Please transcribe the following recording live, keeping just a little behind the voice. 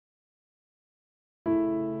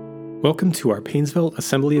Welcome to our Painesville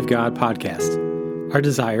Assembly of God podcast. Our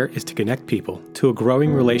desire is to connect people to a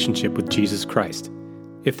growing relationship with Jesus Christ.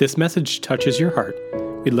 If this message touches your heart,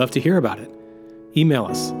 we'd love to hear about it. Email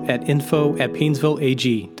us at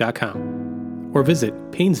info@painesvilleag.com or visit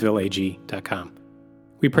painesvilleag.com.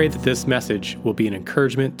 We pray that this message will be an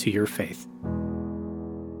encouragement to your faith.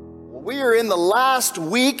 We are in the last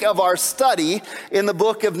week of our study in the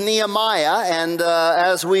book of Nehemiah, and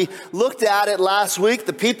as we looked at it last week,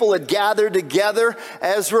 the people had gathered together.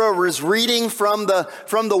 Ezra was reading from the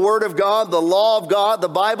Word of God, the law of God, the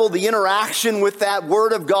Bible, the interaction with that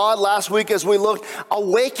Word of God. Last week, as we looked,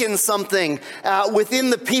 awakened something within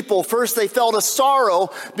the people. First, they felt a sorrow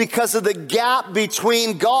because of the gap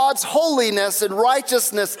between God's holiness and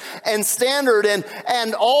righteousness and standard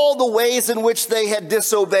and all the ways in which they had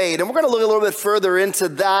disobeyed. And we're going to look a little bit further into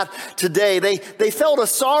that today. They felt a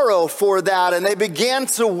sorrow for that and they began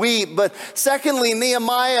to weep. But secondly,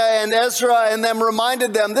 Nehemiah and Ezra and them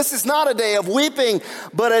reminded them this is not a day of weeping,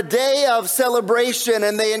 but a day of celebration.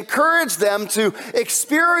 And they encouraged them to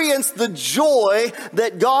experience the joy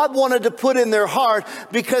that God wanted to put in their heart,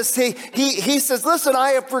 because he says, listen,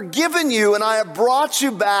 I have forgiven you and I have brought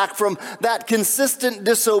you back from that consistent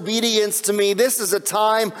disobedience to me. This is a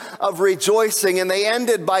time of rejoicing. And they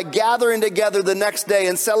ended by gathering together the next day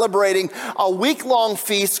and celebrating a week-long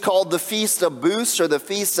feast called the Feast of Booths, or the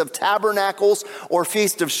Feast of Tabernacles, or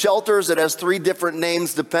Feast of Shelters. It has 3 different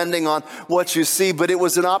names depending on what you see, but it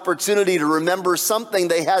was an opportunity to remember something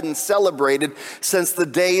they hadn't celebrated since the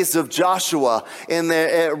days of Joshua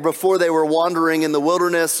before they were wandering in the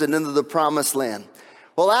wilderness and into the promised land.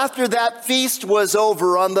 Well, after that feast was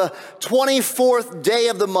over, on the 24th day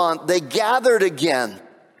of the month, they gathered again.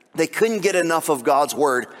 They couldn't get enough of God's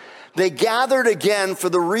word. They gathered again for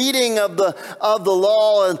the reading of the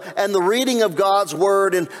law and the reading of God's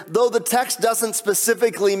word. And though the text doesn't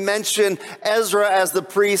specifically mention Ezra as the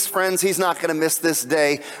priest, friends, he's not going to miss this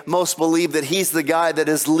day. Most believe that he's the guy that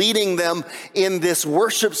is leading them in this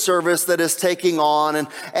worship service that is taking on.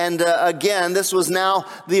 And again, this was now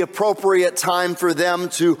the appropriate time for them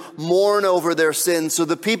to mourn over their sins. So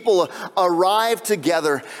the people arrived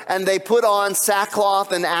together and they put on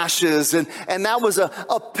sackcloth and ashes. And that was a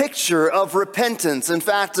picture of repentance. In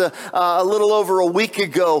fact, a little over a week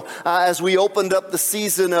ago, as we opened up the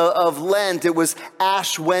season of Lent, it was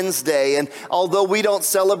Ash Wednesday. And although we don't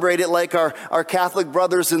celebrate it like our Catholic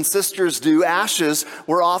brothers and sisters do, ashes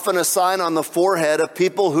were often a sign on the forehead of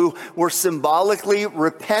people who were symbolically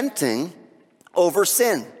repenting over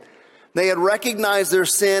sin. They had recognized their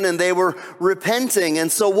sin and they were repenting.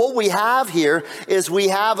 And so what we have here is we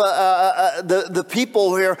have the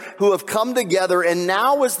people here who have come together, and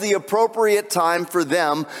now is the appropriate time for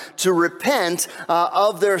them to repent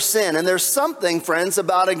of their sin. And there's something, friends,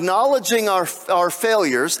 about acknowledging our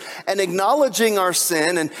failures and acknowledging our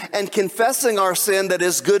sin and confessing our sin that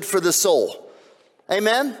is good for the soul.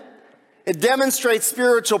 Amen? It demonstrates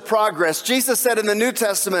spiritual progress. Jesus said in the New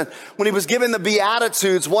Testament, when he was given the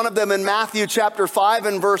Beatitudes, one of them in Matthew chapter 5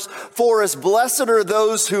 and verse 4 is, "Blessed are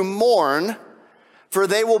those who mourn, for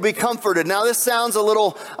they will be comforted." Now this sounds a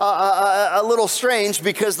little strange,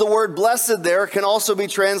 because the word blessed there can also be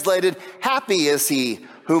translated, "Happy is he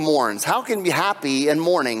who mourns." How can be happy and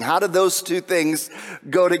mourning? How do those two things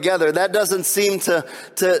go together? That doesn't seem to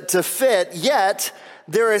fit, yet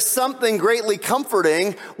there is something greatly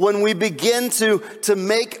comforting when we begin to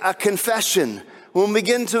make a confession, when we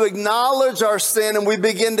begin to acknowledge our sin and we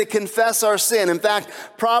begin to confess our sin. In fact,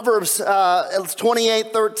 Proverbs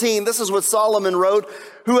 28:13, this is what Solomon wrote: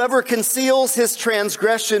 "Whoever conceals his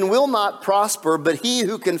transgression will not prosper, but he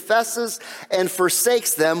who confesses and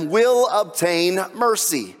forsakes them will obtain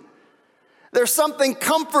mercy." There's something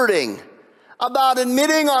comforting about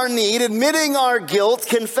admitting our need, admitting our guilt,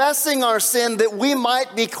 confessing our sin that we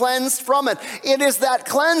might be cleansed from it. It is that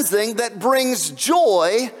cleansing that brings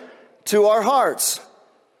joy to our hearts.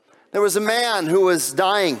 There was a man who was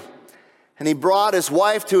dying, and he brought his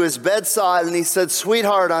wife to his bedside and he said,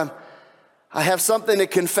 "Sweetheart, I have something to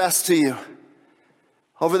confess to you.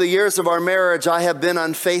 Over the years of our marriage, I have been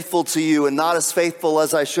unfaithful to you and not as faithful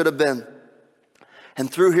as I should have been."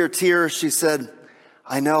 And through her tears, she said,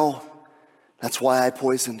 "I know. That's why I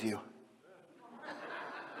poisoned you."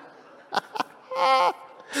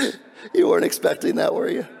 You weren't expecting that, were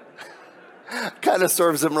you? Kind of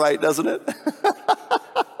serves him right, doesn't it?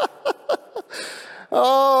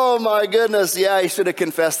 Oh my goodness. Yeah, he should have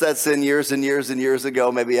confessed that sin years and years and years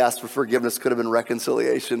ago. Maybe asked for forgiveness, could have been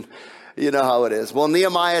reconciliation. You know how it is. Well,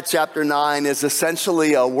 Nehemiah chapter 9 is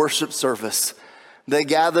essentially a worship service. They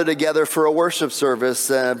gather together for a worship service,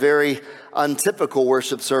 a very untypical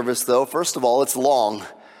worship service though. First of all, it's long.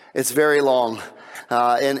 It's very long,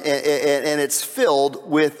 and it's filled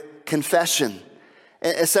with confession.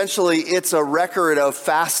 Essentially, it's a record of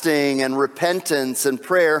fasting and repentance and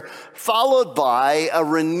prayer, followed by a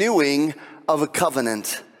renewing of a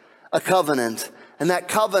covenant. And that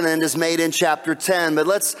covenant is made in chapter 10. But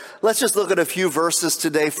let's just look at a few verses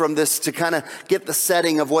today from this to kind of get the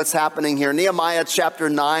setting of what's happening here. Nehemiah chapter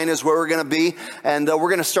 9 is where we're going to be. And we're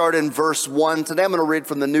going to start in verse 1. Today I'm going to read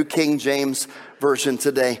from the New King James Version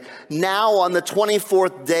today. Now on the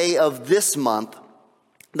 24th day of this month,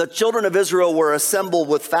 the children of Israel were assembled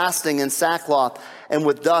with fasting and sackcloth and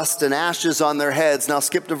with dust and ashes on their heads. Now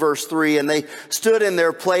skip to verse 3. And they stood in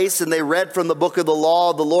their place and they read from the book of the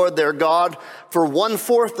law of the Lord their God for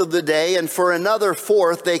 1/4 of the day, and for another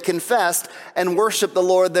 1/4 they confessed and worshiped the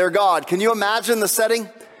Lord their God. Can you imagine the setting?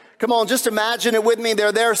 Come on, just imagine it with me.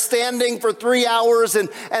 They're there standing for 3 hours and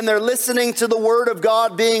they're listening to the word of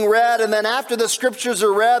God being read. And then after the scriptures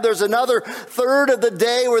are read, there's another 1/3 of the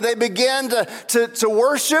day where they begin to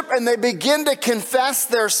worship and they begin to confess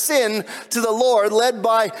their sin to the Lord, led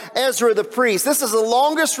by Ezra the priest. This is the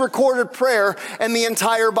longest recorded prayer in the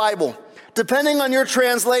entire Bible. Depending on your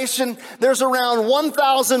translation, there's around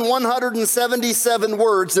 1,177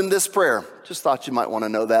 words in this prayer. Just thought you might want to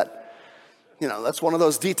know that. You know, that's one of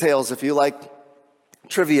those details if you like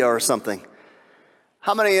trivia or something.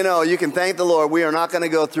 How many of you know you can thank the Lord? We are not going to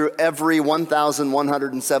go through every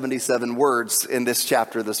 1,177 words in this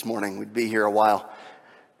chapter this morning. We'd be here a while.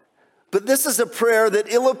 But this is a prayer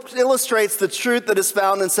that illustrates the truth that is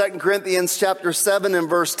found in 2 Corinthians chapter 7 and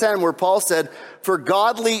verse 10, where Paul said, "For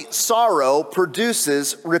godly sorrow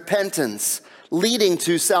produces repentance, leading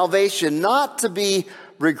to salvation, not to be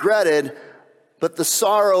regretted, but the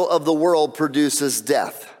sorrow of the world produces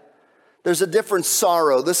death." There's a different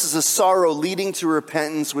sorrow. This is a sorrow leading to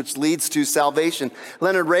repentance, which leads to salvation.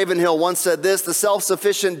 Leonard Ravenhill once said this: "The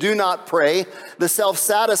self-sufficient do not pray, the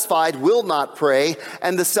self-satisfied will not pray,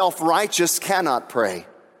 and the self-righteous cannot pray."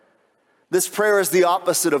 This prayer is the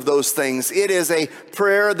opposite of those things. It is a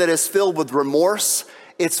prayer that is filled with remorse.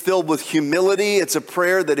 It's filled with humility. It's a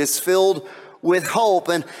prayer that is filled with hope.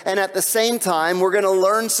 And at the same time, we're going to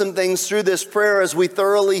learn some things through this prayer as we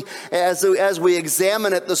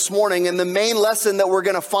examine it this morning. And the main lesson that we're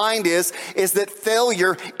going to find is that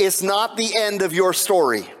failure is not the end of your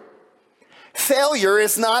story. Failure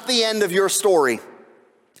is not the end of your story.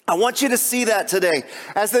 I want you to see that today.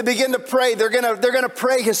 As they begin to pray, they're going to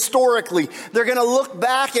pray historically. They're going to look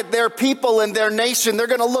back at their people and their nation. They're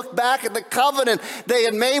going to look back at the covenant they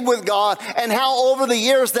had made with God and how over the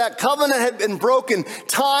years that covenant had been broken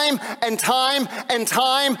time and time and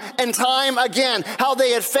time and time again. How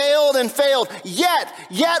they had failed and failed. Yet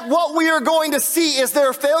what we are going to see is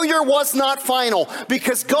their failure was not final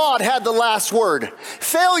because God had the last word.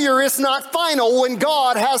 Failure is not final when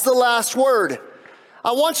God has the last word.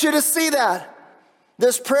 I want you to see that.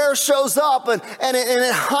 This prayer shows up and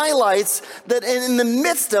it highlights that in the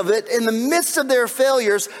midst of it, in the midst of their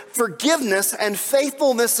failures, forgiveness and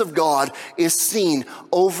faithfulness of God is seen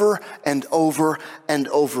over and over and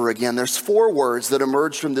over again. There's 4 words that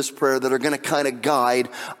emerge from this prayer that are going to kind of guide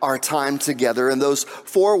our time together. And those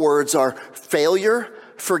 4 words are failure,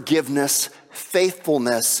 forgiveness,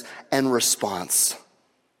 faithfulness, and response.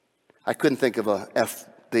 I couldn't think of a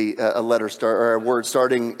word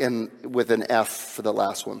starting with an F for the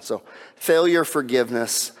last one. So failure,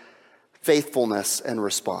 forgiveness, faithfulness, and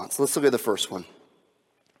response. Let's look at the first one.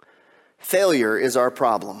 Failure is our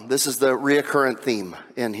problem. This is the recurrent theme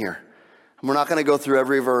in here. We're not going to go through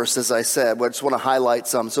every verse, as I said, but I just want to highlight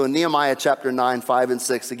some. So in Nehemiah chapter 9, 5, and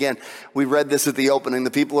 6, again, we read this at the opening. The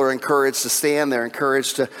people are encouraged to stand. They're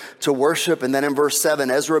encouraged to worship. And then in verse 7,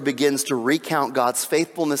 Ezra begins to recount God's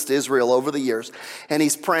faithfulness to Israel over the years. And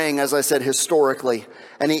he's praying, as I said, historically.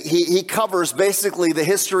 And he covers basically the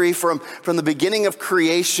history from the beginning of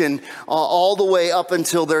creation all the way up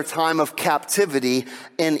until their time of captivity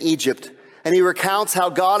in Egypt. And he recounts how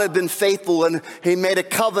God had been faithful and he made a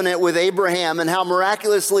covenant with Abraham and how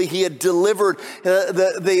miraculously he had delivered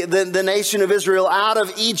the nation of Israel out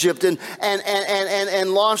of Egypt and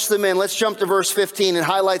launched them in. Let's jump to verse 15 and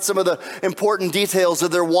highlight some of the important details of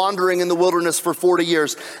their wandering in the wilderness for 40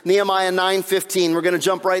 years. Nehemiah 9:15, we're going to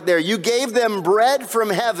jump right there. You gave them bread from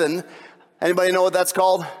heaven. Anybody know what that's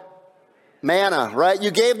called? Manna, right? You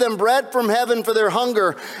gave them bread from heaven for their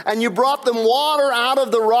hunger, and you brought them water out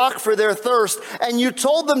of the rock for their thirst, and you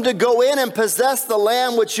told them to go in and possess the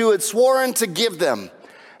land which you had sworn to give them.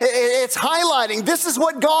 It's highlighting this is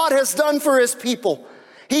what God has done for his people.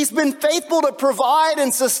 He's been faithful to provide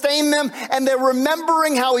and sustain them, and they're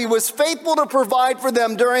remembering how he was faithful to provide for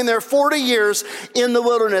them during their 40 years in the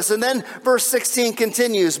wilderness. And then verse 16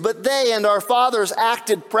 continues, but they and our fathers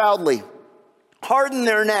acted proudly, hardened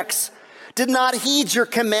their necks, did not heed your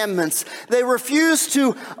commandments. They refused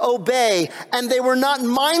to obey, and they were not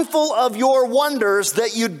mindful of your wonders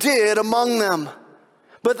that you did among them.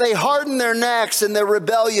 But they hardened their necks in their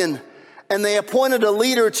rebellion, and they appointed a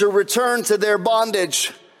leader to return to their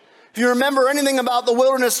bondage. If you remember anything about the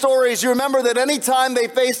wilderness stories, you remember that anytime they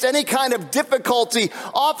faced any kind of difficulty,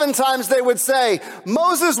 oftentimes they would say,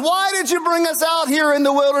 Moses, why did you bring us out here in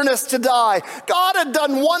the wilderness to die? God had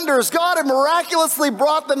done wonders. God had miraculously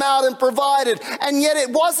brought them out and provided, and yet it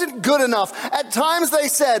wasn't good enough. At times they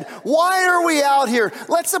said, why are we out here?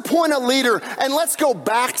 Let's appoint a leader and let's go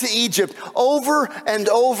back to Egypt over and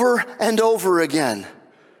over and over again.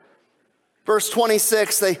 Verse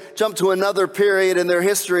 26, they jump to another period in their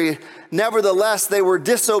history. Nevertheless, they were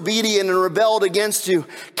disobedient and rebelled against you,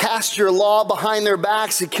 cast your law behind their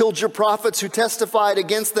backs, and killed your prophets who testified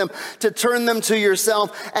against them to turn them to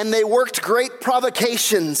yourself, and they worked great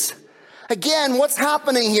provocations. Again, what's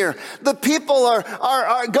happening here? The people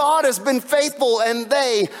God has been faithful, and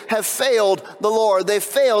they have failed the Lord. They've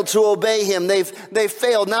failed to obey him. They've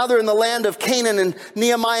failed. Now they're in the land of Canaan, and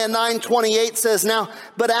Nehemiah 9:28 says, now,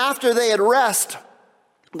 but after they had rest,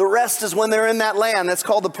 the rest is when they're in that land. That's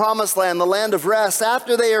called the promised land, the land of rest.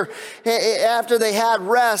 After they had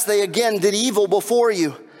rest, they again did evil before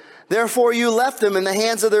you. Therefore you left them in the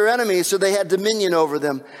hands of their enemies, so they had dominion over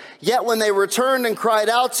them. Yet when they returned and cried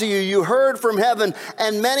out to you, you heard from heaven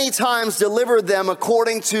and many times delivered them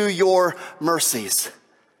according to your mercies.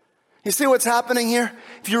 You see what's happening here?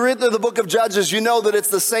 If you read through the book of Judges, you know that it's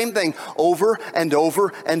the same thing over and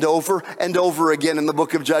over and over and over again in the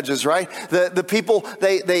book of Judges, right? The people,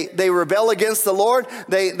 they rebel against the Lord.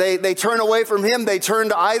 They turn away from him. They turn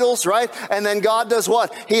to idols, right? And then God does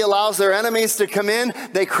what? He allows their enemies to come in.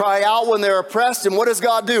 They cry out when they're oppressed. And what does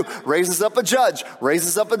God do? Raises up a judge,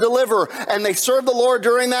 raises up a deliverer. And they serve the Lord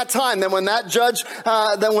during that time. Then when that judge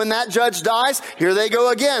dies, here they go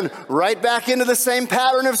again, right back into the same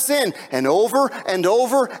pattern of sin. And over and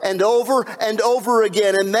over and over and over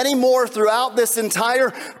again, and many more throughout this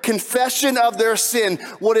entire confession of their sin.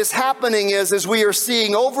 What is happening is we are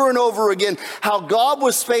seeing over and over again how God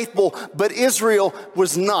was faithful, but Israel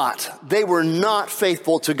was not. They were not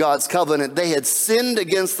faithful to God's covenant. They had sinned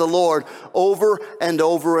against the Lord over and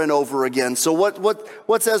over and over again. So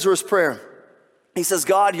what's Ezra's prayer? He says,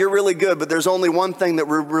 God, you're really good, but there's only one thing that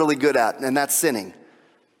we're really good at, and that's sinning.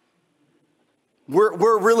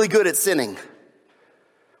 We're really good at sinning.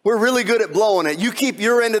 We're really good at blowing it. You keep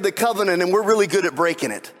your end of the covenant and we're really good at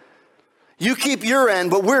breaking it. You keep your end,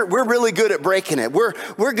 but we're really good at breaking it. We're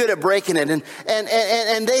good at breaking it.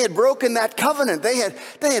 And they had broken that covenant. They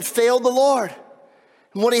had failed the Lord.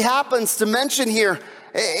 And what he happens to mention here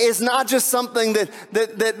is not just something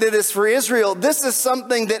that is for Israel. This is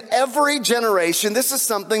something that every generation, this is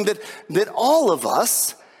something that all of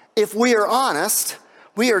us, if we are honest,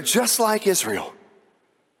 we are just like Israel.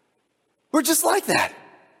 We're just like that.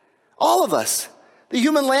 All of us. The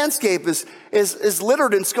human landscape is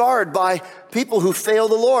littered and scarred by people who fail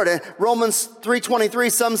the Lord. And Romans 3:23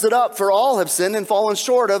 sums it up. For all have sinned and fallen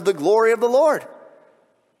short of the glory of the Lord.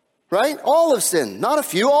 Right? All have sinned. Not a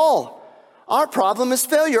few, all. Our problem is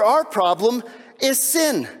failure. Our problem is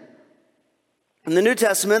sin. In the New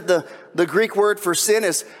Testament, the Greek word for sin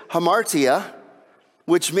is hamartia,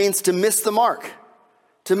 which means to miss the mark.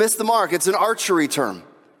 To miss the mark. It's an archery term.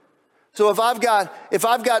 So if I've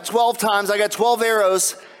got 12 times, I got 12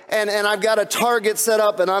 arrows, and I've got a target set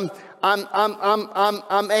up, and I'm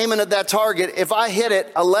aiming at that target. If I hit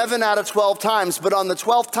it 11 out of 12 times, but on the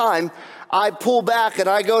 12th time, I pull back and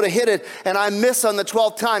I go to hit it, and I miss on the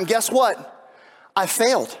 12th time, guess what? I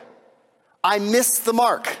failed. I missed the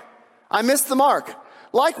mark. I missed the mark.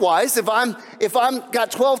 Likewise, if I'm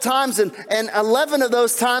got 12 times and 11 of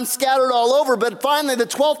those times scattered all over, but finally the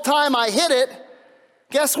 12th time I hit it,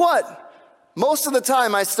 guess what? Most of the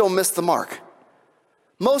time I still miss the mark.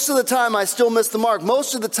 Most of the time I still miss the mark.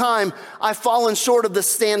 Most of the time I've fallen short of the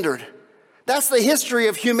standard. That's the history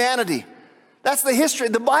of humanity. That's the history.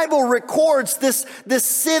 The Bible records this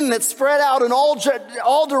sin that spread out in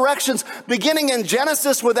all directions, beginning in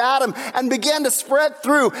Genesis with Adam, and began to spread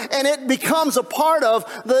through, and it becomes a part of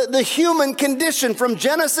the human condition. From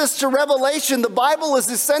Genesis to Revelation, the Bible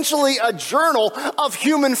is essentially a journal of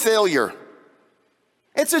human failure.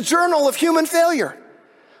 It's a journal of human failure.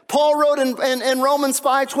 Paul wrote in Romans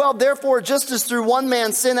 5:12, therefore, just as through one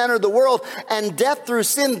man sin entered the world, and death through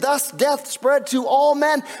sin, thus death spread to all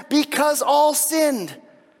men because all sinned.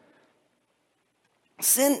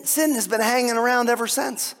 Sin has been hanging around ever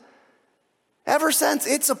since. Ever since.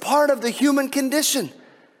 It's a part of the human condition.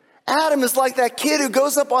 Adam is like that kid who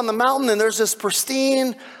goes up on the mountain and there's this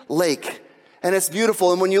pristine lake. And it's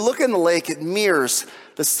beautiful. And when you look in the lake, it mirrors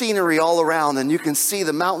the scenery all around. And you can see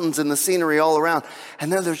the mountains and the scenery all around.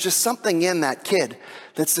 And then there's just something in that kid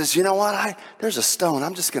that says, you know what, there's a stone.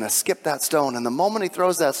 I'm just going to skip that stone. And the moment he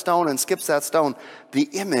throws that stone and skips that stone, the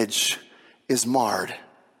image is marred.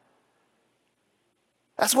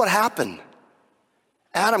 That's what happened.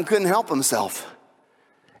 Adam couldn't help himself.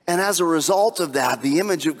 And as a result of that, the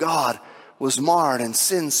image of God was marred and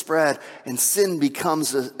sin spread. And sin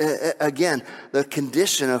becomes, again, the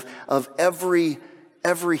condition of every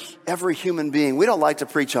human being. We don't like to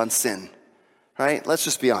preach on sin, right? Let's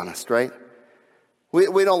just be honest, right?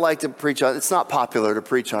 We don't like to preach on, it's not popular to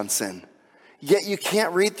preach on sin. Yet you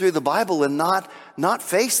can't read through the Bible and not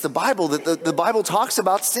face the Bible, that the Bible talks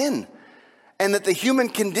about sin. And that the human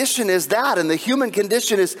condition is that, and the human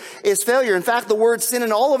condition is failure. In fact, the word sin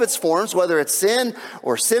in all of its forms, whether it's sin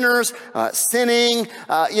or sinners, sinning,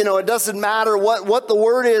 it doesn't matter what the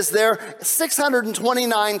word is there.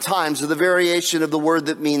 629 times of the variation of the word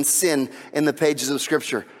that means sin in the pages of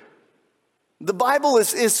Scripture. The Bible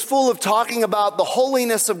is full of talking about the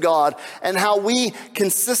holiness of God and how we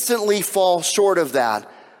consistently fall short of that.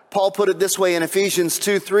 Paul put it this way in Ephesians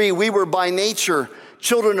 2:3, we were by nature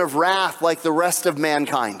children of wrath like the rest of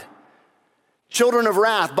mankind. Children of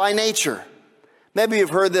wrath by nature. Maybe you've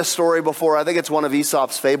heard this story before. I think it's one of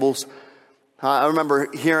Aesop's fables. I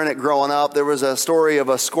remember hearing it growing up. There was a story of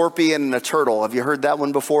a scorpion and a turtle. Have you heard that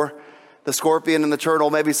one before? The scorpion and the turtle.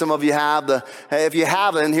 Maybe some of you have. If you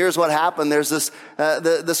haven't, here's what happened. There's this,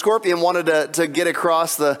 the scorpion wanted to get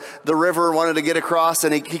across the river, wanted to get across,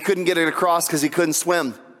 and he couldn't get it across because he couldn't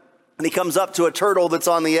swim. And he comes up to a turtle that's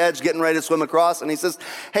on the edge getting ready to swim across, and he says,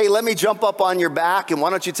 hey, let me jump up on your back, and why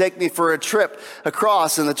don't you take me for a trip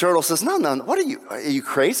across? And the turtle says, no, what are you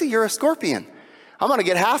crazy? You're a scorpion. I'm going to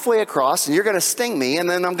get halfway across, and you're going to sting me, and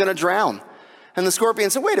then I'm going to drown. And the scorpion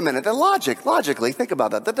said, wait a minute, logically, think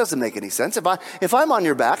about that. That doesn't make any sense. If I'm on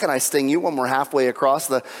your back and I sting you when we're halfway across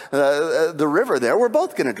the river there, we're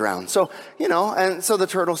both going to drown. So, and so the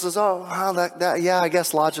turtle says, yeah, I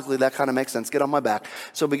guess logically that kind of makes sense. Get on my back.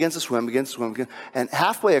 So begins to swim, and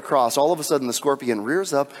halfway across, all of a sudden the scorpion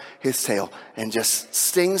rears up his tail and just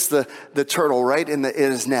stings the turtle right in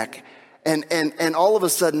his neck. And all of a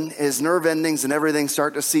sudden, his nerve endings and everything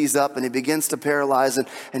start to seize up, and he begins to paralyze.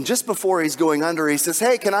 And just before he's going under, he says,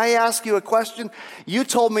 hey, can I ask you a question? You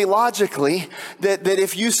told me logically that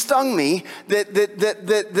if you stung me,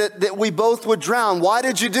 that we both would drown. Why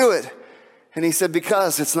did you do it? And he said,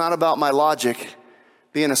 because it's not about my logic.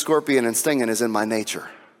 Being a scorpion and stinging is in my nature.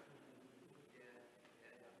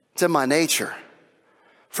 It's in my nature.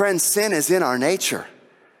 Friends, sin is in our nature.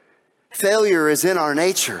 Failure is in our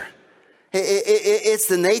nature. It's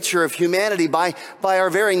the nature of humanity. By our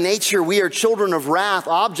very nature, we are children of wrath,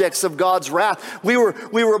 objects of God's wrath. We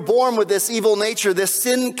were born with this evil nature, this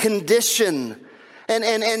sin condition.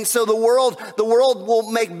 And so the world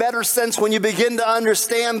will make better sense when you begin to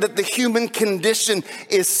understand that the human condition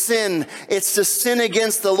is sin. It's to sin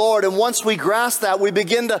against the Lord. And once we grasp that, we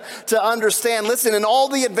begin to understand, listen, in all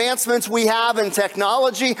the advancements we have in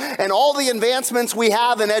technology and all the advancements we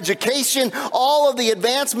have in education, all of the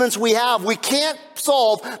advancements we have, we can't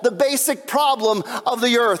solve the basic problem of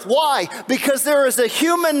the earth. Why? Because there is a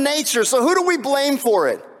human nature. So who do we blame for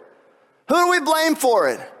it? Who do we blame for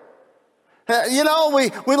it?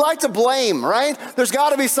 We like to blame, right? There's got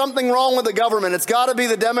to be something wrong with the government. It's got to be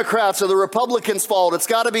the Democrats or the Republicans' fault. It's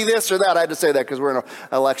got to be this or that. I had to say that because we're in an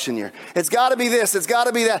election year. It's got to be this. It's got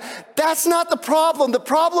to be that. That's not the problem. The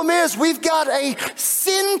problem is we've got a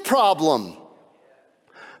sin problem.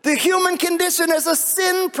 The human condition is a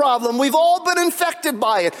sin problem. We've all been infected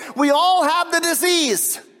by it. We all have the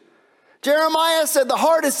disease. Jeremiah said, the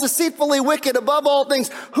heart is deceitfully wicked above all things.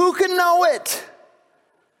 Who can know it?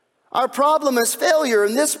 Our problem is failure,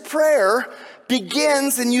 and this prayer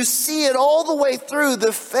begins, and you see it all the way through,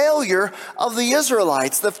 the failure of the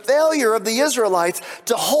Israelites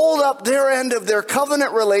to hold up their end of their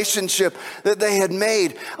covenant relationship that they had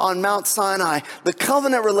made on Mount Sinai. The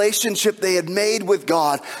covenant relationship they had made with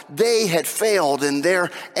God, they had failed in their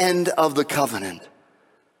end of the covenant.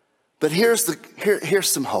 But here's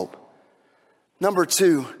some hope. Number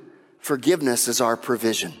 2, forgiveness is our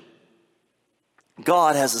provision.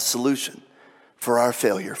 God has a solution for our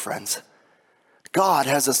failure, friends. God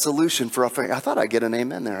has a solution for our failure. I thought I'd get an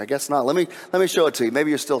amen there. I guess not. Let me show it to you.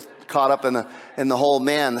 Maybe you're still caught up in the whole,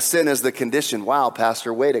 man, the sin is the condition. Wow,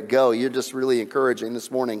 Pastor, way to go. You're just really encouraging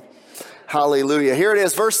this morning. Hallelujah. Here it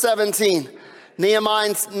is, verse 17. Nehemiah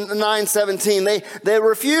 9:17, they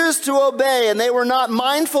refused to obey, and they were not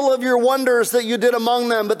mindful of your wonders that you did among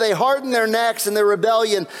them, but they hardened their necks in their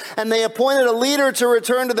rebellion, and they appointed a leader to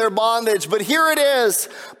return to their bondage. But here it is,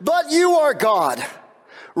 but you are God,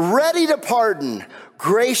 ready to pardon,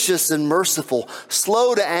 gracious and merciful,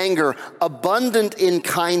 slow to anger, abundant in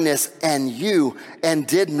kindness, and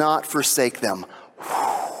did not forsake them.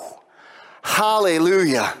 Whew.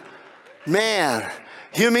 Hallelujah. Man,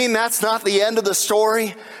 you mean that's not the end of the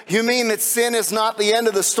story? You mean that sin is not the end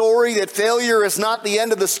of the story? That failure is not the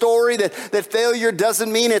end of the story? That failure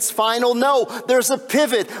doesn't mean it's final? No, there's a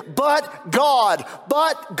pivot. But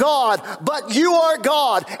you are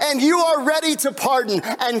God, and you are ready to pardon,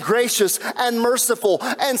 and gracious and merciful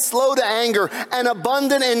and slow to anger and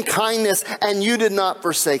abundant in kindness, and you did not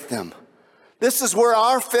forsake them. This is where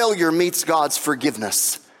our failure meets God's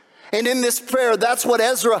forgiveness. And in this prayer, that's what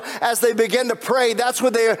Ezra, as they begin to pray, that's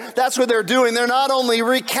what they're doing. They're not only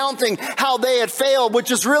recounting how they had failed, which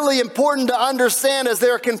is really important to understand as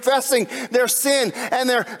they're confessing their sin, and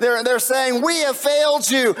they're saying, we have failed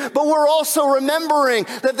you, but we're also remembering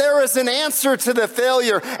that there is an answer to the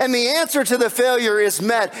failure, and the answer to the failure is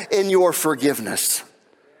met in your forgiveness.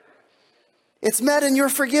 It's met in your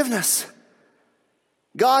forgiveness.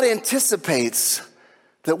 God anticipates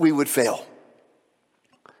that we would fail.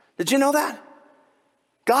 Did you know that?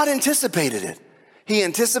 God anticipated it. He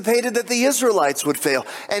anticipated that the Israelites would fail,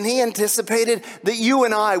 and he anticipated that you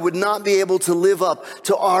and I would not be able to live up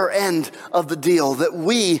to our end of the deal, that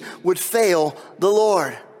we would fail the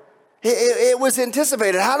Lord. It was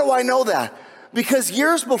anticipated. How do I know that? Because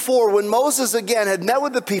years before, when Moses again had met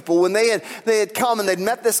with the people, when they had come and they'd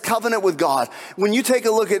met this covenant with God, when you take a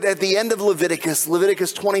look at the end of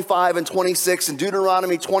Leviticus 25 and 26 and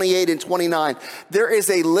Deuteronomy 28 and 29, there is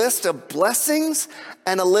a list of blessings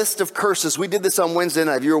and a list of curses. We did this on Wednesday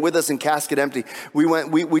night. If you were with us in Casket Empty,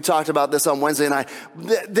 we talked about this on Wednesday night.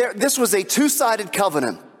 This was a two-sided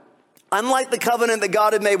covenant. Unlike the covenant that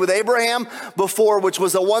God had made with Abraham before, which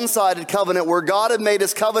was a one-sided covenant where God had made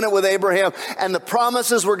his covenant with Abraham and the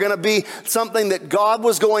promises were going to be something that God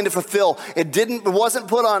was going to fulfill. It wasn't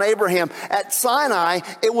put on Abraham. At Sinai,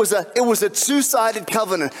 it was a two-sided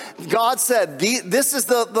covenant. God said, this is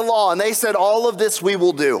the law. And they said, all of this we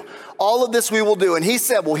will do. All of this we will do. And he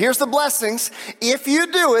said, well, here's the blessings. If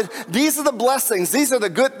you do it, these are the blessings. These are the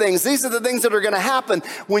good things. These are the things that are going to happen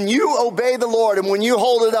when you obey the Lord and when you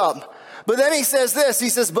hold it up. But then he says this, he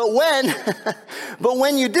says, but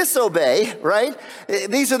when you disobey, right?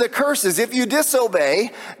 These are the curses. If you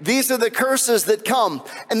disobey, these are the curses that come.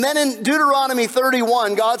 And then in Deuteronomy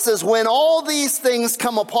 31, God says, when all these things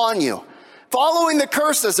come upon you, following the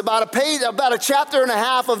curses, about a chapter and a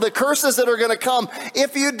half of the curses that are going to come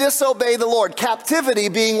if you disobey the Lord. Captivity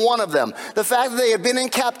being one of them. The fact that they had been in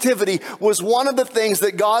captivity was one of the things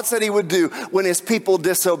that God said he would do when his people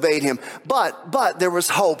disobeyed him. But there was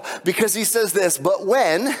hope, because he says this, but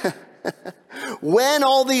when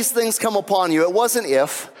all these things come upon you, it wasn't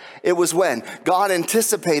if, it was when. God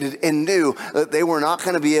anticipated and knew that they were not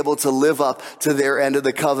going to be able to live up to their end of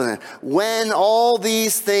the covenant. When all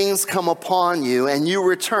these things come upon you and you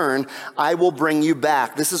return, I will bring you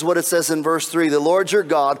back. This is what it says in verse 3. The Lord your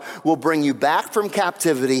God will bring you back from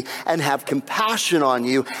captivity and have compassion on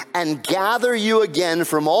you and gather you again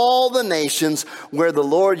from all the nations where the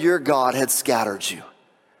Lord your God had scattered you.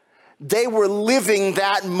 They were living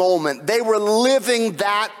that moment. They were living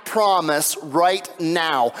that promise right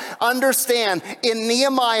now. Understand, in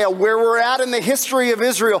Nehemiah, where we're at in the history of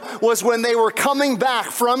Israel, was when they were coming back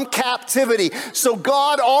from captivity. So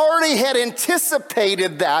God already had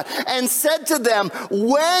anticipated that and said to them,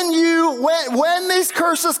 when these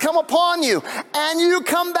curses come upon you and you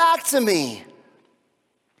come back to me.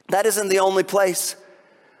 That isn't the only place.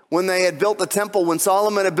 When they had built the temple, when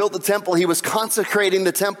Solomon had built the temple, he was consecrating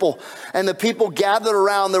the temple. And the people gathered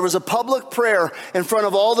around. There was a public prayer in front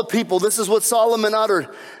of all the people. This is what Solomon uttered.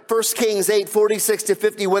 1 Kings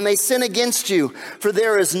 8:46-50. When they sin against you, for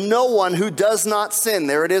there is no one who does not sin.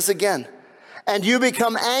 There it is again. And you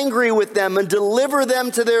become angry with them and deliver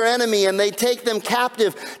them to their enemy, and they take them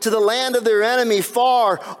captive to the land of their enemy,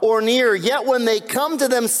 far or near. Yet when they come to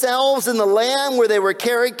themselves in the land where they were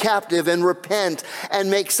carried captive, and repent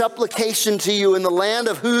and make supplication to you in the land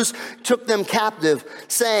of whose took them captive,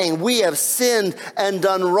 saying, we have sinned and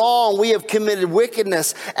done wrong, we have committed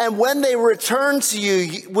wickedness. And when they return to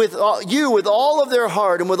you with all of their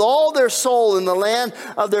heart and with all their soul in the land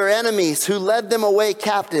of their enemies who led them away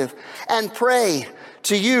captive, and pray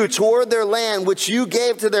to you toward their land, which you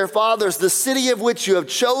gave to their fathers, the city of which you have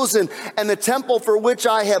chosen, and the temple for which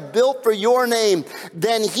I have built for your name,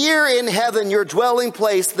 then hear in heaven, your dwelling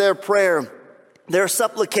place, their prayer, their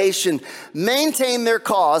supplication, maintain their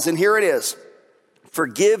cause, and here it is,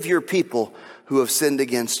 forgive your people who have sinned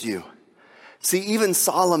against you. See, even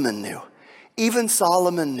Solomon knew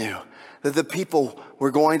that the people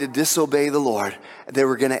were going to disobey the Lord. They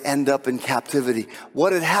were going to end up in captivity.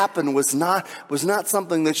 What had happened was not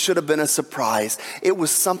something that should have been a surprise. It was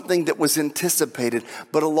something that was anticipated.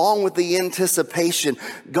 But along with the anticipation,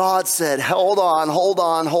 God said, hold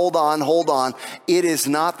on. It is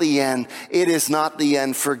not the end. It is not the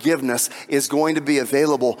end. Forgiveness is going to be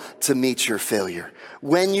available to meet your failure.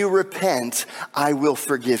 When you repent, I will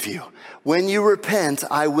forgive you. When you repent,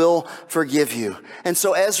 I will forgive you. And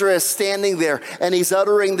so Ezra is standing there and he's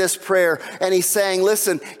uttering this prayer and he's saying,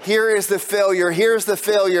 listen, here is the failure. Here's the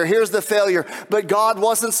failure. But God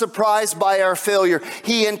wasn't surprised by our failure.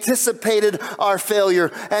 He anticipated our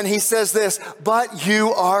failure. And he says this, but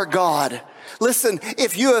you are God. Listen,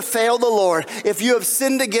 if you have failed the Lord, if you have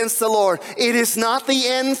sinned against the Lord, it is not the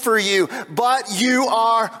end for you, but you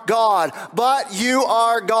are God. But you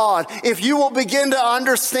are God. If you will begin to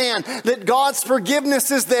understand that God's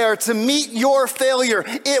forgiveness is there to meet your failure,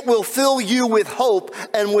 it will fill you with hope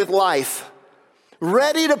and with life.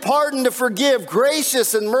 Ready to pardon, to forgive,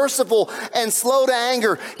 gracious and merciful and slow to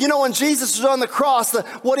anger. You know, when Jesus was on the cross,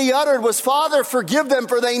 what he uttered was, Father, forgive them,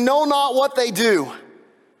 for they know not what they do.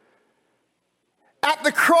 At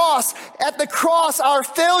the cross, our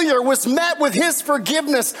failure was met with his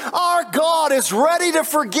forgiveness. Our God is ready to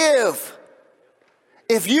forgive.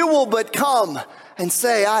 If you will but come and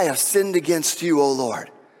say, I have sinned against you, O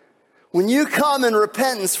Lord. When you come in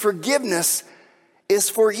repentance, forgiveness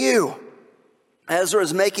is for you. Ezra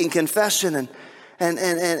is making confession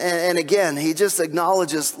and again, he just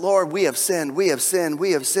acknowledges, Lord, we have sinned, we have failed,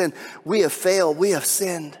 we have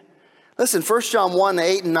sinned. Listen, 1 John 1,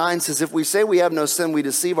 8 and 9 says, if we say we have no sin, we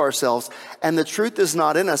deceive ourselves, and the truth is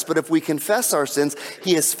not in us. But if we confess our sins,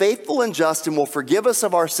 he is faithful and just and will forgive us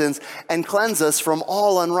of our sins and cleanse us from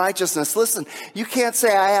all unrighteousness. Listen, you can't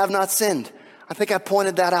say, I have not sinned. I think I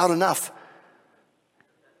pointed that out enough.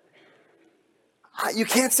 You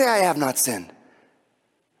can't say, I have not sinned.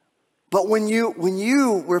 But when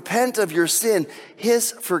you repent of your sin,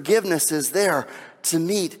 his forgiveness is there to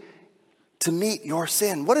meet your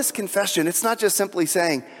sin. What is confession? It's not just simply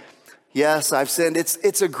saying, yes, I've sinned.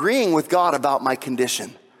 It's agreeing with God about my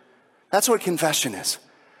condition. That's what confession is.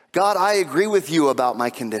 God, I agree with you about my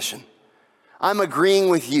condition. I'm agreeing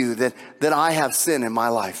with you that I have sin in my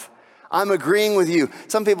life. I'm agreeing with you.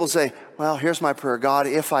 Some people say, well, here's my prayer. God,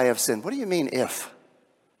 if I have sinned. What do you mean if?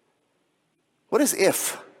 What is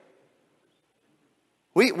if?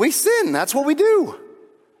 We sin. That's what we do.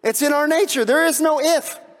 It's in our nature. There is no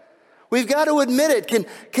if. We've got to admit it.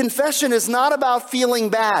 Confession is not about feeling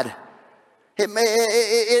bad.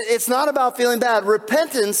 It's not about feeling bad.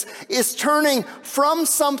 Repentance is turning from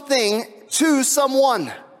something to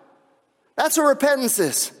someone. That's what repentance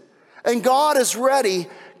is. And God is ready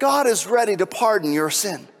to pardon your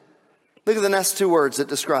sin. Look at the next two words that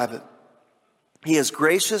describe it. He is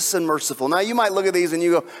gracious and merciful. Now, you might look at these and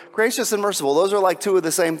you go, gracious and merciful, those are like two of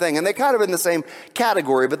the same thing. And they kind of in the same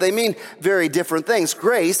category, but they mean very different things.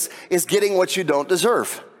 Grace is getting what you don't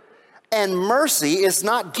deserve. And mercy is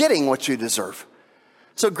not getting what you deserve.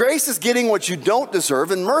 So grace is getting what you don't deserve,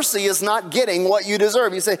 and mercy is not getting what you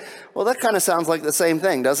deserve. You say, well, that kind of sounds like the same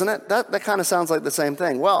thing, doesn't it? That kind of sounds like the same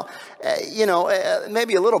thing. Well,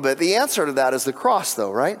 maybe a little bit. The answer to that is the cross,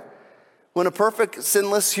 though, right? When a perfect,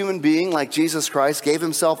 sinless human being like Jesus Christ gave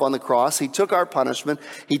himself on the cross, he took our punishment,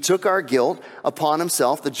 he took our guilt upon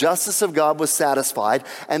himself. The justice of God was satisfied,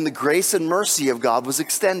 and the grace and mercy of God was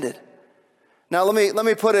extended. Now, let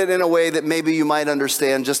me put it in a way that maybe you might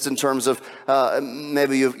understand, just in terms of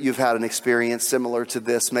maybe you've had an experience similar to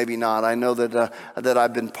this, maybe not. I know that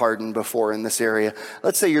I've been pardoned before in this area.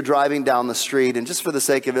 Let's say you're driving down the street, and just for the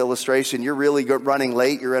sake of illustration, you're really running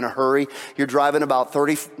late, you're in a hurry, you're driving about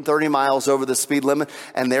 30 miles over the speed limit,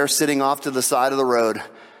 and there sitting off to the side of the road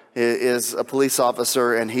is a police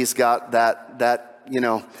officer, and he's got that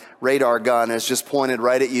radar gun is just pointed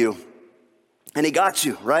right at you. And he got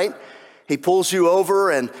you, right? He pulls you over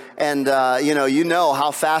and you know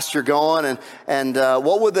how fast you're going and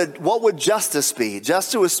what would justice be?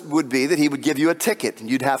 Justice would be that he would give you a ticket and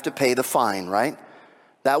you'd have to pay the fine, right?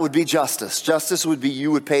 That would be justice. Justice would be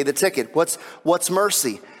you would pay the ticket. What's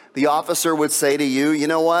mercy? The officer would say to you, you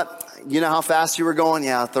know what? You know how fast you were going?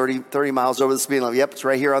 Yeah, 30 miles over the speed limit. Yep, it's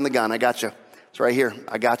right here on the gun. I got you. It's right here.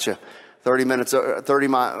 I got you. 30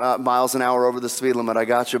 miles an hour over the speed limit. I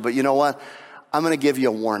got you. But you know what? I'm going to give you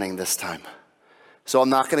a warning this time. So I'm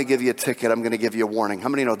not going to give you a ticket. I'm going to give you a warning. How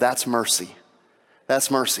many know that's mercy? That's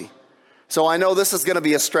mercy. So I know this is going to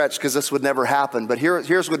be a stretch because this would never happen, but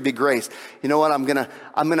here's would be grace. You know what?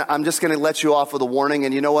 I'm just going to let you off with a warning.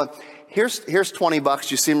 And you know what? Here's $20.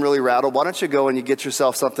 You seem really rattled. Why don't you go and you get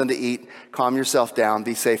yourself something to eat, calm yourself down,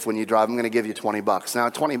 be safe when you drive. I'm going to give you $20.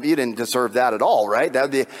 Now, you didn't deserve that at all, right?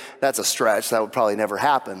 That's a stretch. That would probably never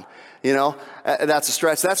happen. You know, that's a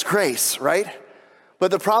stretch. That's grace, right?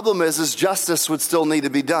 But the problem is justice would still need to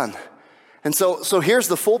be done. And so here's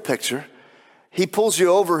the full picture. He pulls you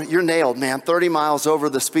over. You're nailed, man. 30 miles over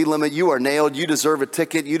the speed limit. You are nailed. You deserve a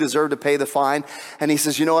ticket. You deserve to pay the fine. And he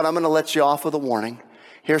says, you know what? I'm going to let you off with a warning.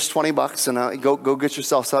 Here's $20 and go get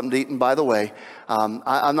yourself something to eat. And by the way,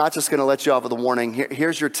 I'm not just going to let you off with a warning.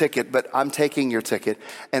 Here's your ticket, but I'm taking your ticket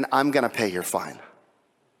and I'm going to pay your fine.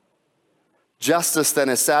 Justice then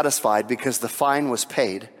is satisfied because the fine was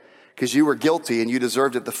paid, because you were guilty and you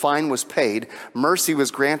deserved it. The fine was paid. Mercy was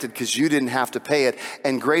granted because you didn't have to pay it.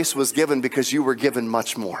 And grace was given because you were given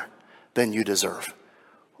much more than you deserve.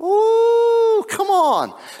 Ooh, come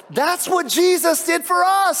on. That's what Jesus did for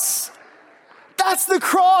us. That's the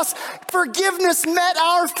cross. Forgiveness met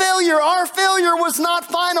our failure. Our failure was not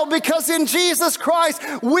final because in Jesus Christ,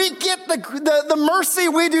 we get the mercy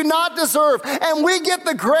we do not deserve. And we get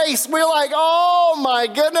the grace. We're like, oh my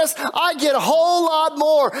goodness, I get a whole lot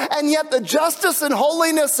more. And yet the justice and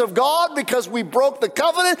holiness of God, because we broke the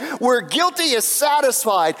covenant, we're guilty, is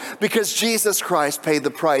satisfied because Jesus Christ paid the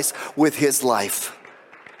price with his life.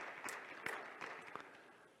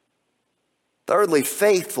 Thirdly,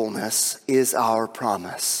 faithfulness is our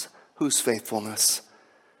promise. Whose faithfulness?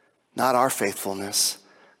 Not our faithfulness,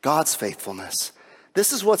 God's faithfulness.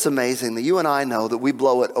 This is what's amazing, that you and I know that we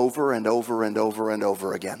blow it over and over and over and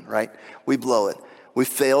over again, right? We blow it. We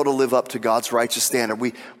fail to live up to God's righteous standard.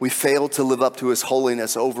 We fail to live up to his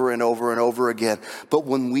holiness over and over and over again. But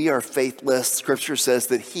when we are faithless, Scripture says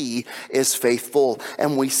that he is faithful.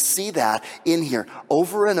 And we see that in here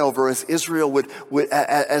over and over as Israel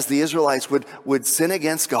as the Israelites would sin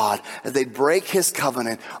against God, as they'd break his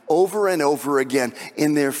covenant over and over again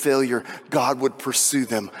in their failure. God would pursue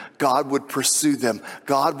them. God would pursue them.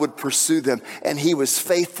 God would pursue them. And he was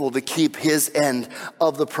faithful to keep his end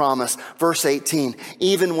of the promise. Verse 18.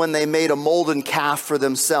 Even when they made a molten calf for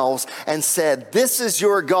themselves and said, this is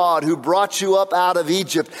your God who brought you up out of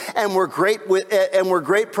Egypt and were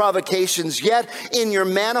great provocations. Yet in your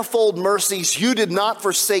manifold mercies, you did not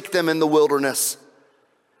forsake them in the wilderness.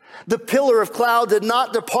 The pillar of cloud did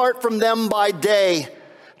not depart from them by day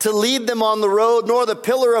to lead them on the road, nor the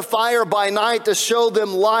pillar of fire by night to show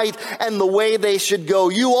them light and the way they should go.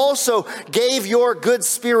 You also gave your good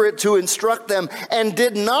spirit to instruct them and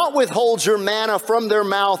did not withhold your manna from their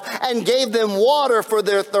mouth and gave them water for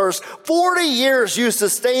their thirst. 40 years you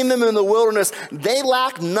sustained them in the wilderness. They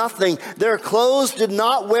lacked nothing. Their clothes did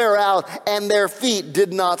not wear out and their feet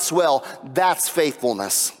did not swell. That's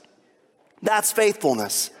faithfulness. That's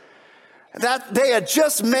faithfulness. That they had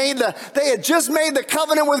just made the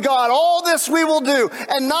covenant with God. All this we will do.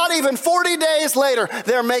 And not even 40 days later,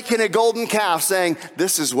 they're making a golden calf saying,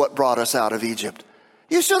 this is what brought us out of Egypt.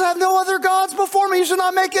 You should have no other gods before me. You should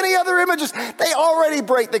not make any other images. They already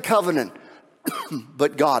break the covenant.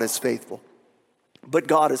 But God is faithful. But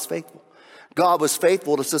God is faithful. God was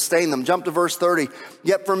faithful to sustain them. Jump to verse 30.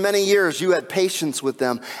 Yet for many years you had patience with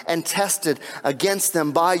them and tested against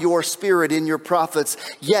them by your spirit in your prophets.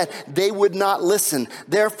 Yet they would not listen.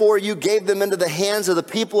 Therefore you gave them into the hands of the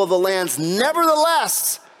people of the lands.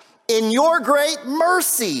 Nevertheless, in your great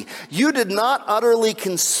mercy, you did not utterly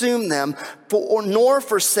consume them nor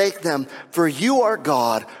forsake them. For you are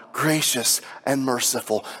God, gracious and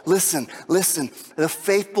merciful. Listen, the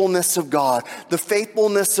faithfulness of God, the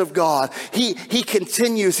faithfulness of God. He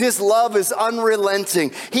continues. His love is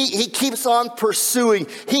unrelenting. He keeps on pursuing.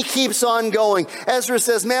 He keeps on going. Ezra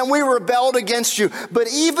says, man, we rebelled against you. But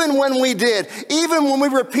even when we did, even when we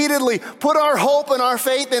repeatedly put our hope and our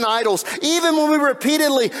faith in idols, even when we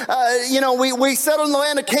repeatedly, we settled in the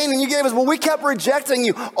land of Canaan, you gave us, but we kept rejecting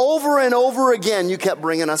you over and over again. You kept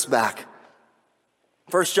bringing us back.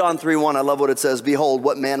 1 John 3:1, I love what it says. Behold,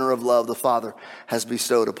 what manner of love the Father has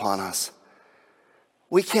bestowed upon us.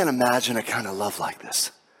 We can't imagine a kind of love like this.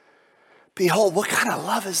 Behold, what kind of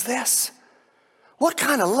love is this? What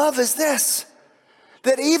kind of love is this?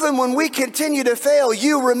 That even when we continue to fail,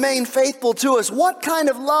 you remain faithful to us. What kind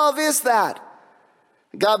of love is that?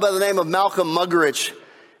 A guy by the name of Malcolm Muggeridge,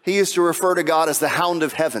 he used to refer to God as the hound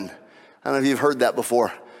of heaven. I don't know if you've heard that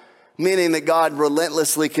before. Meaning that God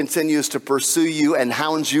relentlessly continues to pursue you and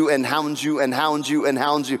hound you and hound you and hound you and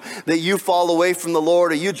hound you. That you fall away from the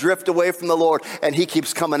Lord or you drift away from the Lord and he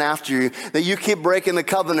keeps coming after you. That you keep breaking the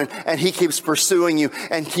covenant and he keeps pursuing you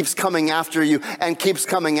and keeps coming after you and keeps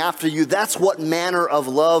coming after you. That's what manner of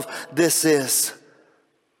love this is.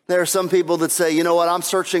 There are some people that say, you know what, I'm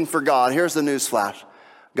searching for God. Here's the news flash.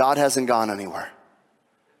 God hasn't gone anywhere.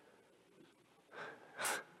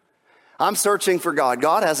 I'm searching for God.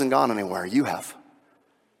 God hasn't gone anywhere. You have.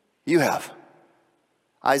 You have.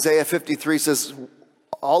 Isaiah 53 says,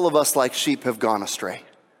 all of us like sheep have gone astray.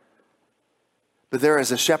 But there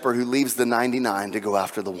is a shepherd who leaves the 99 to go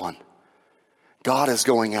after the one. God is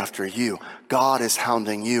going after you. God is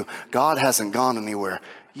hounding you. God hasn't gone anywhere.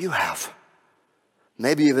 You have.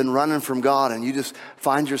 Maybe you've been running from God and you just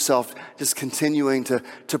find yourself just continuing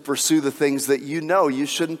to pursue the things that you know you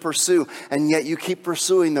shouldn't pursue. And yet you keep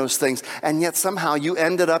pursuing those things. And yet somehow you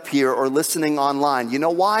ended up here or listening online. You know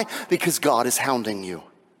why? Because God is hounding you.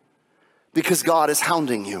 Because God is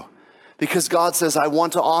hounding you. Because God says, I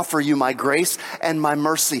want to offer you my grace and my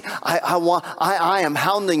mercy. I am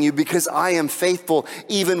hounding you because I am faithful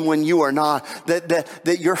even when you are not.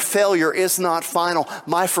 That your failure is not final.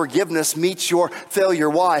 My forgiveness meets your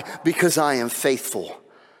failure. Why? Because I am faithful.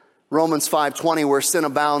 Romans 5:20, where sin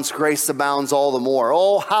abounds, grace abounds all the more.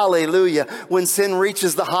 Oh, hallelujah. When sin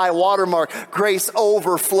reaches the high water mark, grace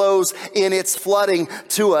overflows in its flooding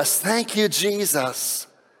to us. Thank you, Jesus.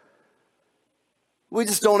 We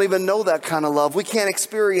just don't even know that kind of love. We can't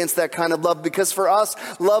experience that kind of love because for us,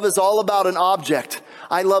 love is all about an object.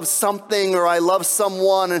 I love something or I love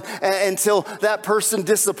someone and until that person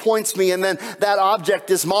disappoints me and then that object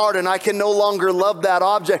is marred and I can no longer love that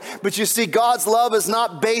object. But you see, God's love is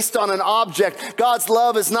not based on an object. God's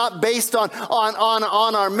love is not based on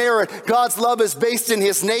our merit. God's love is based in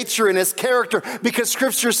his nature and his character because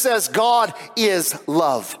Scripture says God is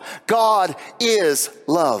love. God is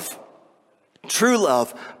love. True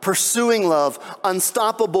love, pursuing love,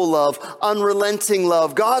 unstoppable love, unrelenting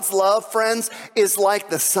love. God's love, friends, is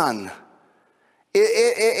like the sun.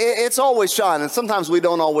 It's always shining. Sometimes we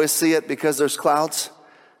don't always see it because there's clouds.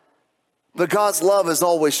 But God's love is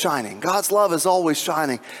always shining. God's love is always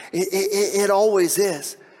shining. It always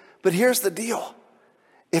is. But here's the deal.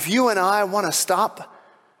 If you and I want to stop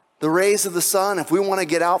the rays of the sun, if we want to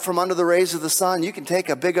get out from under the rays of the sun, you can take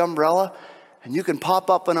a big umbrella and you can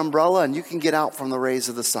pop up an umbrella and you can get out from the rays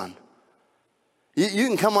of the sun. You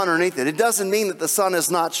can come underneath it. It doesn't mean that the sun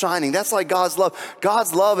is not shining. That's like God's love.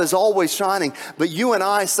 God's love is always shining. But you and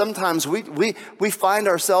I, sometimes we find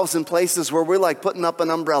ourselves in places where we're like putting up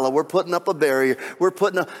an umbrella. We're putting up a barrier.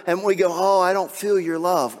 And we go, oh, I don't feel your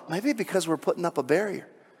love. Maybe because we're putting up a barrier.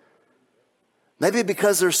 Maybe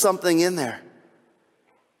because there's something in there.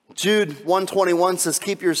 Jude 1:21 says,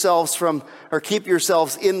 keep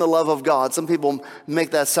yourselves in the love of God. Some people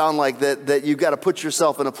make that sound like that you've got to put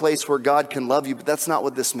yourself in a place where God can love you, but that's not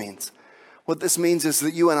what this means. What this means is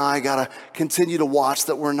that you and I got to continue to watch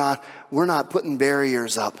that we're not putting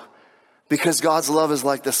barriers up. Because God's love is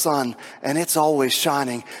like the sun and it's always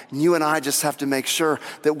shining. And you and I just have to make sure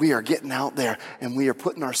that we are getting out there and we are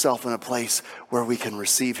putting ourselves in a place where we can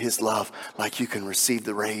receive his love like you can receive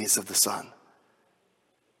the rays of the sun.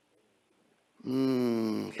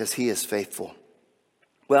 Because he is faithful.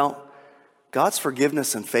 Well, God's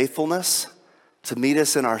forgiveness and faithfulness to meet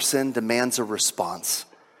us in our sin demands a response.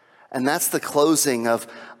 And that's the closing of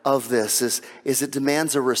this, is it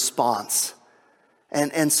demands a response.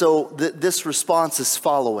 And so this response is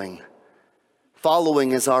following.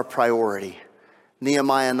 Following is our priority.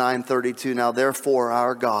 Nehemiah 9:32, now therefore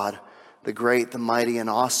our God, the great, the mighty, and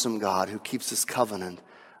awesome God who keeps his covenant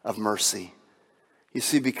of mercy. You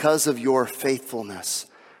see, because of your faithfulness,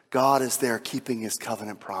 God is there keeping his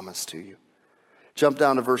covenant promise to you. Jump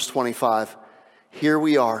down to verse 25. Here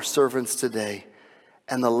we are, servants today,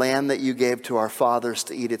 and the land that you gave to our fathers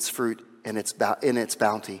to eat its fruit in its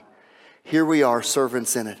bounty. Here we are,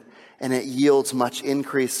 servants in it, and it yields much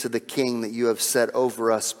increase to the king that you have set over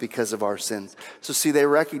us because of our sins. So see, they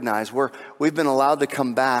recognize we've been allowed to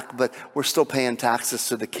come back, but we're still paying taxes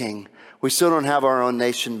to the king. We still don't have our own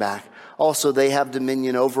nation back. Also, they have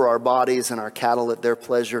dominion over our bodies and our cattle at their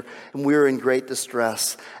pleasure, and we're in great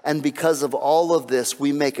distress. And because of all of this,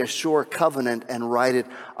 we make a sure covenant and write it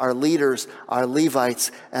our leaders, our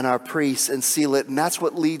Levites, and our priests, and seal it. And that's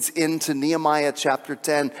what leads into Nehemiah chapter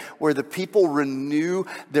 10, where the people renew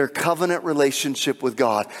their covenant relationship with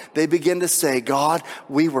God. They begin to say, God,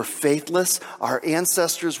 we were faithless. Our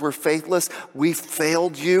ancestors were faithless. We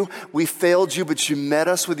failed you, but you met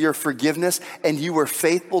us with your forgiveness, and you were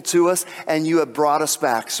faithful to us, and you have brought us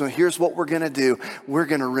back. So here's what we're going to do. We're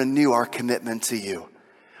going to renew our commitment to you.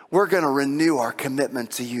 We're going to renew our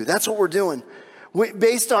commitment to you. That's what we're doing.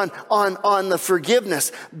 Based on the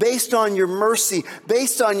forgiveness, based on your mercy,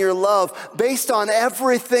 based on your love, based on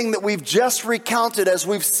everything that we've just recounted as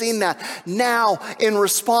we've seen that. Now, in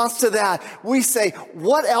response to that, we say,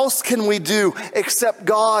 what else can we do except,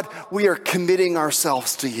 God, we are committing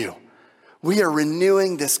ourselves to you. We are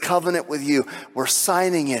renewing this covenant with you. We're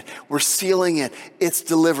signing it. We're sealing it. It's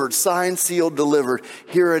delivered. Signed, sealed, delivered.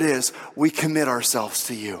 Here it is. We commit ourselves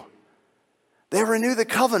to you. They renew the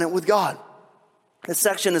covenant with God. This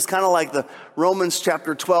section is kind of like the Romans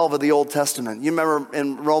chapter 12 of the Old Testament. You remember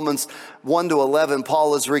in Romans 1 to 11,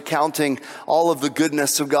 Paul is recounting all of the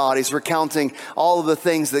goodness of God. He's recounting all of the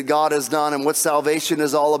things that God has done and what salvation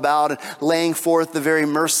is all about, and laying forth the very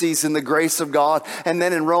mercies and the grace of God. And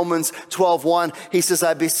then in Romans 12:1, he says,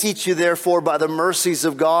 I beseech you therefore by the mercies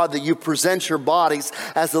of God that you present your bodies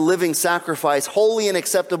as a living sacrifice, holy and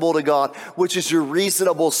acceptable to God, which is your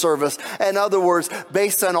reasonable service. In other words,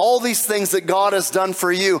 based on all these things that God has done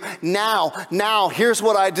for you, now, here's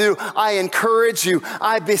what I do. I encourage you.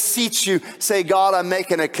 I beseech you. Say, God, I'm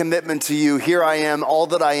making a commitment to you. Here I am. All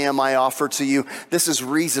that I am, I offer to you. This is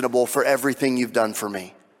reasonable for everything you've done for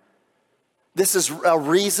me. This is a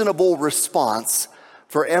reasonable response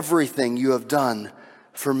for everything you have done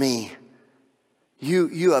for me.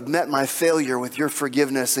 You have met my failure with your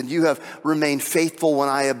forgiveness, and you have remained faithful when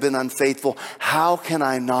I have been unfaithful. How can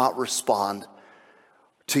I not respond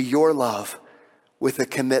to your love with a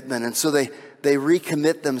commitment? And so they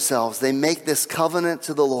recommit themselves. They make this covenant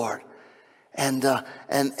to the Lord. And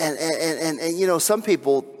you know, some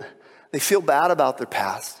people, they feel bad about their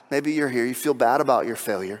past. Maybe you're here, you feel bad about your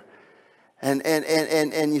failure. And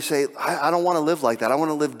you say, I don't want to live like that. I want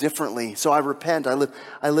to live differently. So I repent.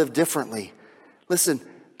 I live differently. Listen,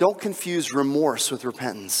 don't confuse remorse with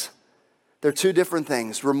repentance. They're two different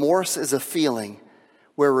things. Remorse is a feeling,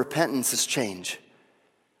 where repentance is change.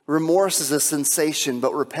 Remorse is a sensation,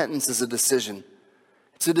 but repentance is a decision.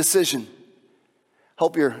 It's a decision.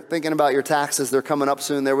 Hope you're thinking about your taxes. They're coming up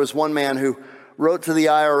soon. There was one man who wrote to the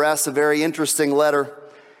IRS a very interesting letter.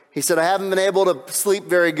 He said, I haven't been able to sleep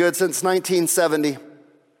very good since 1970.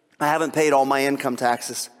 I haven't paid all my income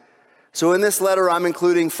taxes. So in this letter, I'm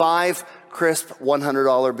including 5 crisp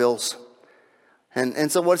 $100 bills.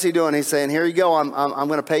 And so what's he doing? He's saying, here you go. I'm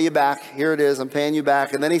going to pay you back. Here it is. I'm paying you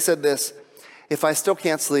back. And then he said this, if I still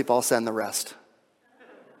can't sleep, I'll send the rest.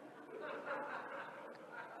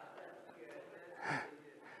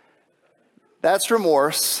 That's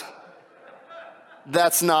remorse.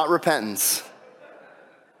 That's not repentance.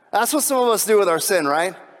 That's what some of us do with our sin,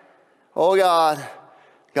 right? Oh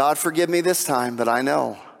God forgive me this time, but I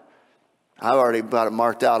know I've already got it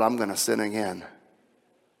marked out. I'm going to sin again.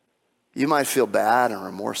 You might feel bad and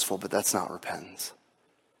remorseful, but that's not repentance.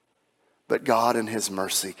 But God in his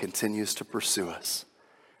mercy continues to pursue us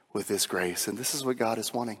with his grace. And this is what God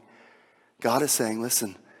is wanting. God is saying,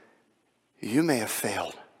 listen, you may have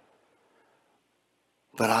failed,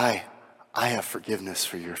 but I have forgiveness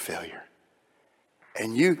for your failure.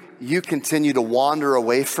 And you continue to wander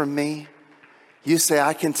away from me. You say,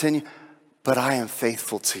 I continue, but I am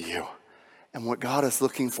faithful to you. And what God is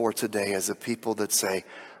looking for today is a people that say,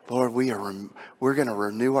 Lord, we're going to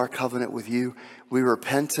renew our covenant with you. We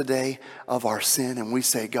repent today of our sin, and we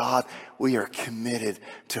say, God, we are committed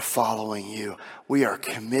to following you. We are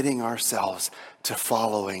committing ourselves to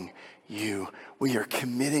following you. We are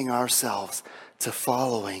committing ourselves to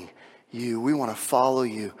following you. We want to follow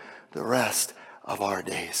you the rest of our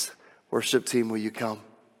days. Worship team, will you come?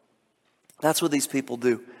 That's what these people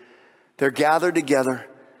do. They're gathered together.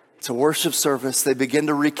 It's a worship service. They begin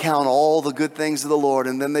to recount all the good things of the Lord.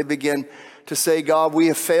 And then they begin to say, God, we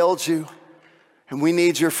have failed you. And we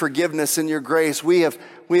need your forgiveness and your grace. We have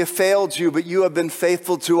failed you, but you have been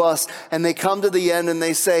faithful to us. And they come to the end and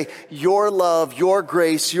they say, your love, your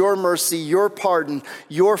grace, your mercy, your pardon,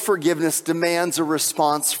 your forgiveness demands a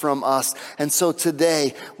response from us. And so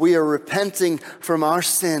today we are repenting from our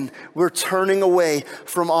sin. We're turning away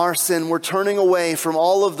from our sin. We're turning away from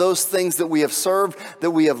all of those things that we have served,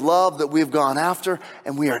 that we have loved, that we have gone after,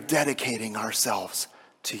 and we are dedicating ourselves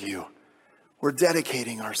to you. We're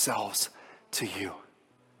dedicating ourselves to you.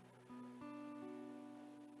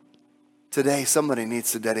 Today, somebody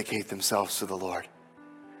needs to dedicate themselves to the Lord.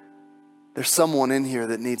 There's someone in here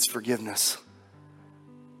that needs forgiveness.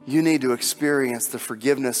 You need to experience the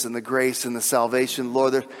forgiveness and the grace and the salvation.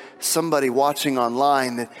 Lord, there's somebody watching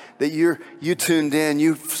online that you tuned in.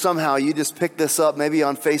 You just picked this up. Maybe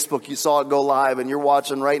on Facebook you saw it go live and you're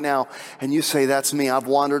watching right now and you say, that's me. I've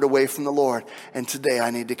wandered away from the Lord and today I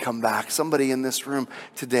need to come back. Somebody in this room,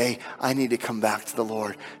 today I need to come back to the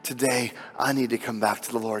Lord. Today I need to come back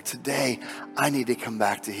to the Lord. Today I need to come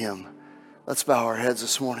back to Him. Let's bow our heads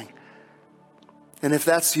this morning. And if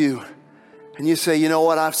that's you, and you say, you know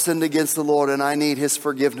what, I've sinned against the Lord and I need His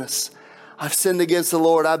forgiveness. I've sinned against the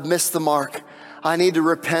Lord. I've missed the mark. I need to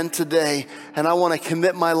repent today and I want to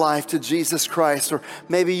commit my life to Jesus Christ. Or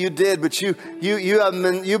maybe you did, but you've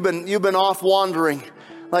been off wandering.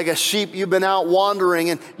 Like a sheep, you've been out wandering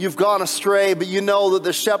and you've gone astray, but you know that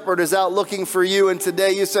the shepherd is out looking for you. And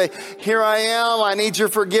today you say, here I am, I need your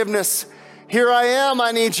forgiveness. Here I am,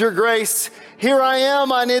 I need your grace. Here I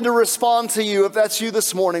am, I need to respond to you. If that's you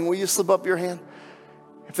this morning, will you slip up your hand?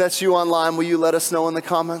 If that's you online, will you let us know in the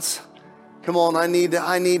comments? Come on, I need it.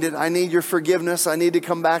 I need your forgiveness. I need to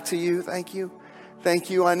come back to you. Thank you. Thank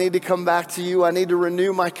you. I need to come back to you. I need to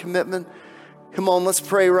renew my commitment. Come on, let's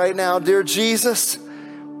pray right now. Dear Jesus,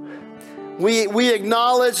 we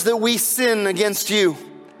acknowledge that we sin against you.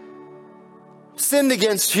 Sinned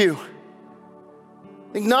against you.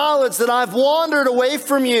 Acknowledge that I've wandered away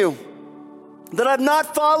from you. That I've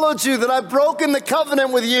not followed you, that I've broken the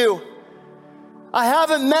covenant with you. I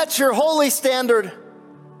haven't met your holy standard.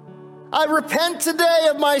 I repent today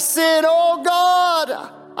of my sin. Oh God,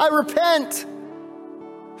 I repent.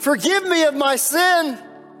 Forgive me of my sin.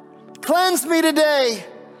 Cleanse me today.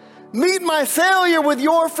 Meet my failure with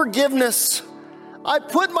your forgiveness. I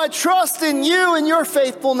put my trust in you and your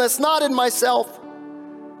faithfulness, not in myself.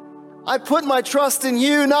 I put my trust in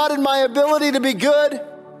you, not in my ability to be good.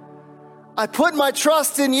 I put my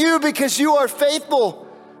trust in you because you are faithful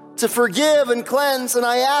to forgive and cleanse, and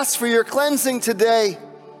I ask for your cleansing today.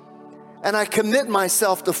 And I commit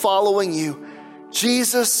myself to following you.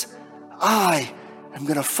 Jesus, I am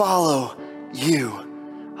going to follow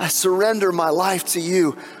you. I surrender my life to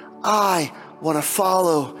you. I want to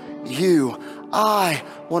follow you. I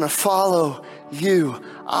want to follow you.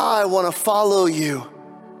 I want to follow you.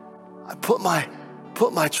 I put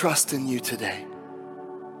my trust in you today.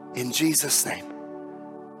 In Jesus' name,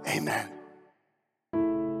 amen.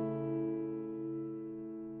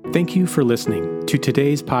 Thank you for listening to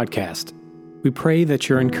today's podcast. We pray that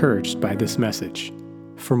you're encouraged by this message.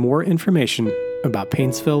 For more information about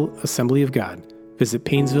Painesville Assembly of God, visit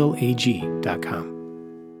painesvilleag.com.